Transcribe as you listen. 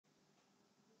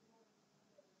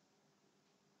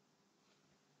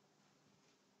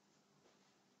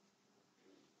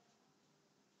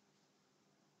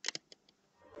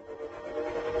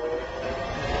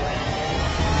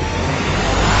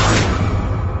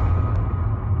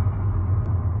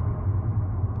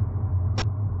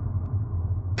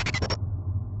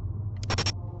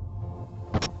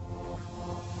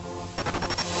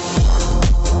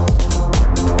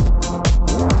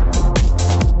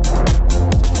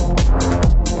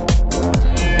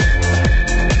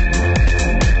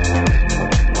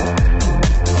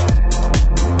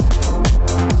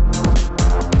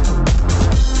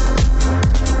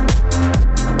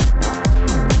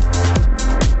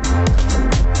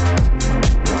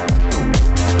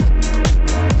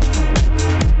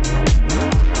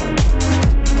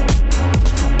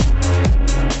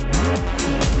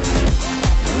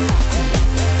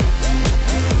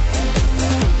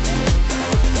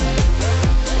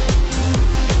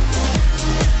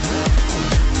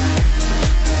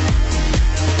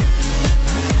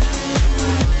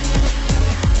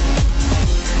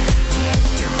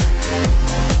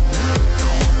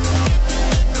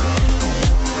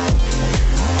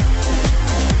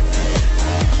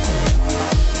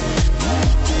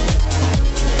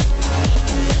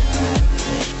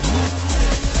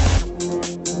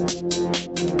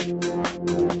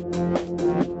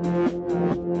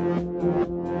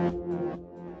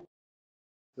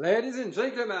Ladies and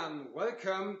gentlemen,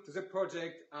 welcome to the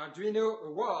Project Arduino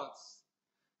Awards.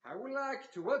 I would like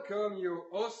to welcome your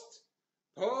host,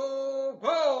 Paul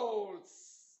Bowles.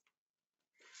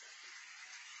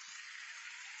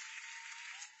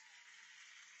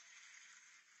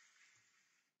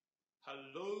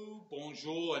 Hello,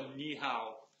 bonjour, and ni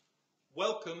hao.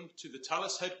 Welcome to the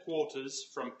Thales headquarters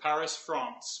from Paris,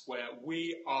 France, where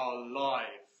we are live.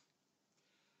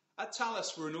 At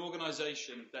Thales, we're an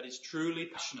organization that is truly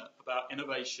passionate about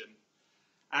innovation,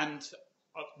 and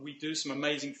we do some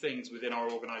amazing things within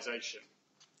our organization.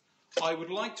 I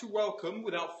would like to welcome,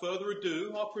 without further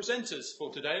ado, our presenters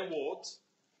for today's awards,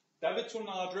 David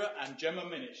Tornadra and Gemma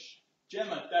Minish.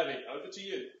 Gemma, David, over to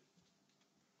you.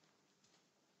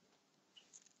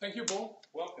 Thank you, Paul.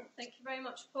 Welcome. Thank you very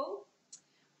much, Paul.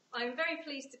 I'm very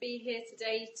pleased to be here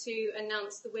today to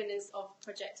announce the winners of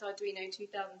Project Arduino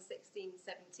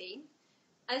 2016-17.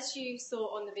 As you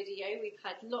saw on the video, we've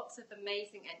had lots of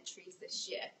amazing entries this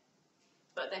year,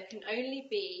 but there can only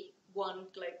be one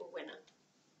global winner.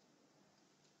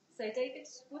 So David,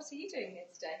 what are you doing here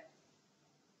today?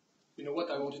 You know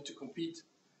what? I wanted to compete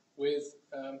with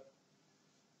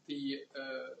the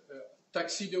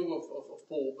tuxedo of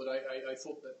Paul, but I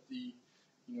thought that the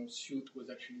suit was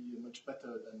actually much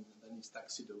better than his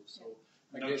tuxedo. So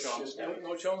I guess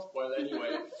no chance. Well,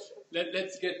 anyway,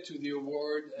 let's get to the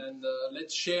award and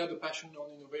let's share the passion on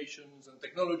innovations and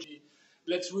technology.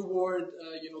 Let's reward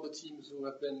the teams who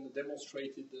have been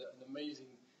demonstrated an amazing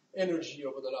energy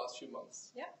over the last few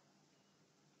months. Yeah.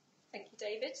 Thank you,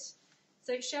 David.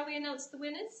 So shall we announce the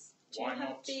winners? Do you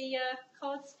have the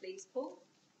cards, please, Paul?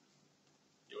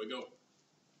 Here we go.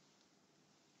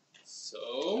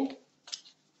 So,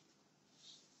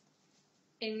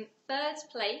 in third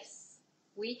place,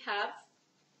 we have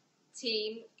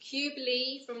Team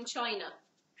Cubely from China.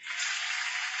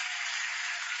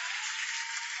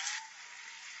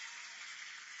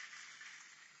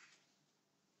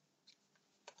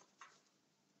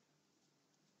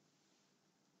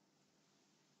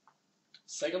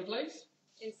 second place?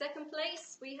 In second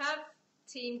place, we have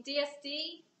Team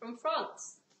DSD from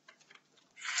France.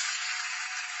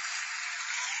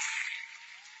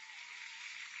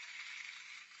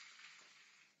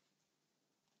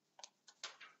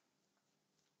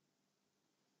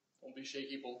 Don't be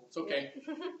shaky, Paul. It's okay.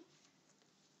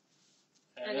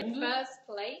 And in first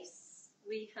place,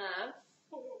 we have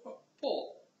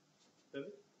Paul.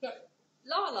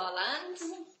 La La Land.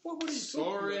 What are you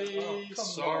Sorry. Oh,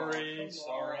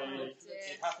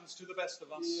 It happens to the best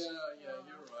of us. Yeah,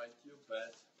 you're right. You're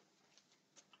bad.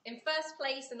 In first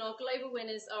place, and our global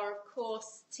winners are, of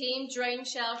course, Team Drone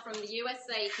Shell from the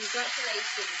USA.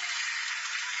 Congratulations.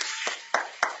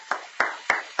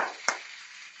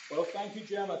 Well, thank you,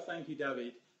 Gemma. Thank you,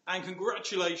 David. And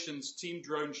congratulations, Team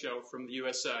Drone Shell from the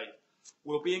USA.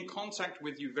 We'll be in contact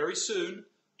with you very soon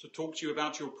to talk to you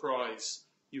about your prize.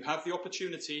 You have the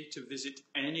opportunity to visit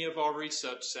any of our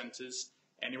research centres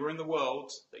anywhere in the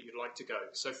world that you'd like to go.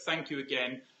 So thank you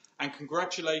again, and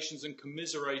congratulations and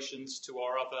commiserations to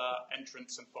our other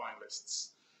entrants and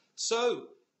finalists. So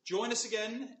join us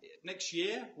again next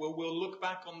year, where we'll look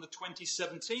back on the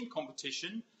 2017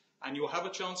 competition, and you'll have a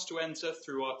chance to enter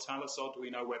through our Thales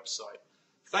Arduino website.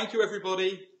 Thank you,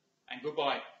 everybody, and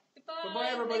goodbye. Goodbye. Goodbye,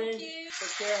 everybody. Thank you.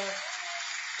 Take care.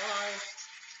 Bye.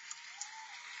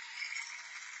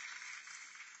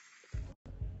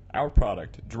 Our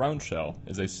product, Drone Shell,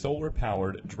 is a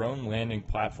solar-powered drone landing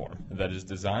platform that is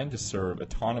designed to serve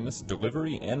autonomous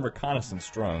delivery and reconnaissance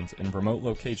drones in remote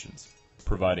locations,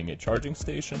 providing a charging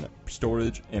station,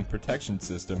 storage, and protection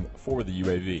system for the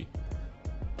UAV.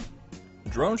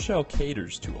 Drone Shell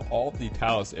caters to all the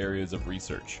Thales areas of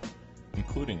research,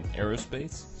 including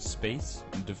aerospace, space,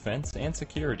 defense, and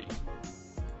security.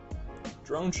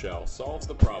 Drone Shell solves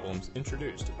the problems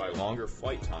introduced by longer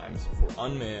flight times for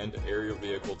unmanned aerial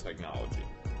vehicle technology.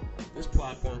 This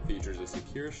platform features a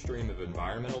secure stream of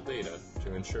environmental data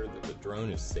to ensure that the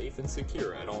drone is safe and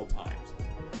secure at all times.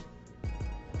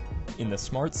 In the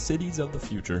smart cities of the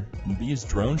future, these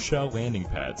Drone Shell landing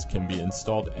pads can be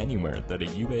installed anywhere that a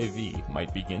UAV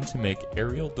might begin to make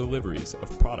aerial deliveries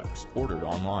of products ordered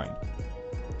online.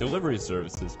 Delivery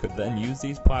services could then use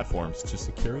these platforms to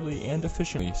securely and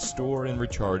efficiently store and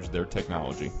recharge their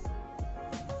technology.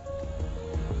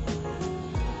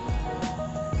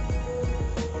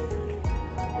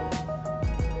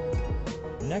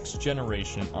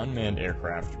 Next-generation unmanned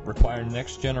aircraft require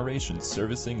next-generation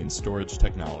servicing and storage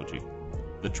technology.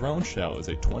 The Drone Shell is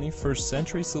a 21st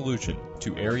century solution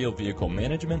to aerial vehicle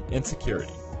management and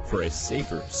security for a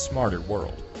safer, smarter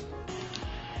world.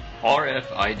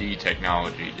 RFID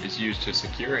technology is used to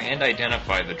secure and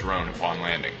identify the drone upon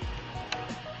landing.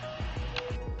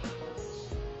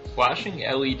 Flashing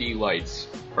LED lights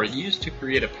are used to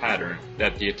create a pattern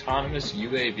that the autonomous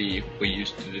UAV will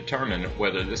use to determine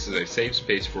whether this is a safe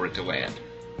space for it to land.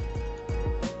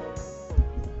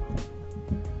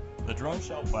 The drone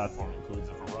shell platform includes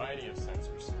a variety of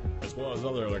sensors, as well as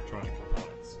other electronic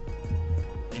components.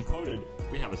 Included,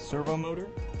 we have a servo motor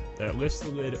that lifts the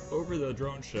lid over the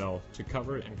drone shell to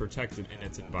cover it and protect it in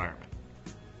its environment.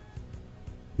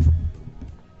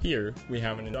 Here, we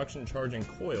have an induction charging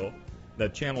coil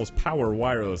that channels power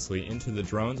wirelessly into the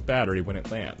drone's battery when it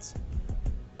lands.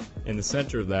 In the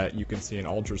center of that, you can see an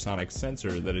ultrasonic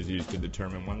sensor that is used to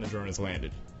determine when the drone has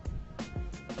landed.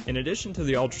 In addition to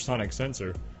the ultrasonic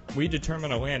sensor, we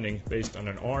determine a landing based on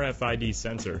an RFID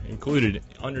sensor included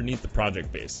underneath the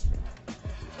project base.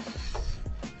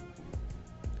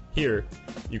 Here,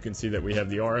 you can see that we have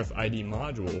the RFID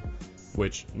module,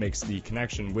 which makes the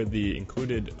connection with the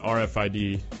included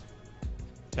RFID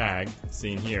tag,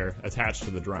 seen here, attached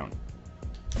to the drone.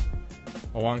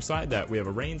 Alongside that, we have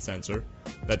a rain sensor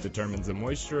that determines the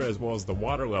moisture as well as the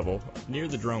water level near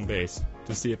the drone base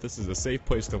to see if this is a safe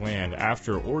place to land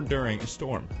after or during a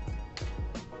storm.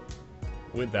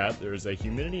 With that, there is a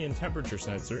humidity and temperature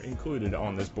sensor included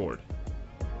on this board.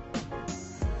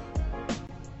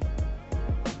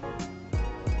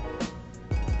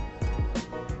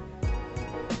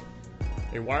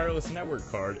 A wireless network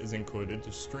card is included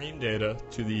to stream data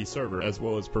to the server as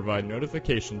well as provide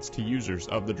notifications to users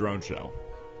of the drone shell.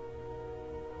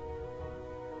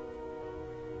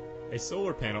 A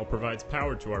solar panel provides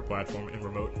power to our platform in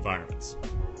remote environments.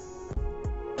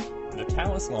 The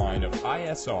Thales line of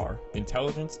ISR,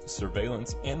 intelligence,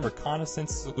 surveillance, and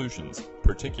reconnaissance solutions,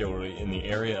 particularly in the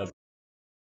area of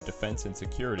defense and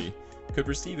security, could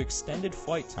receive extended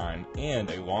flight time and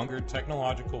a longer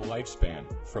technological lifespan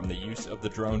from the use of the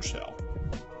drone shell.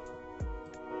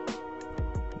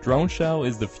 Drone shell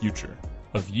is the future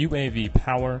of UAV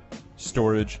power,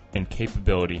 storage, and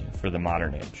capability for the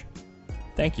modern age.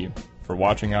 Thank you for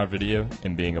watching our video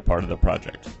and being a part of the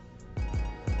project.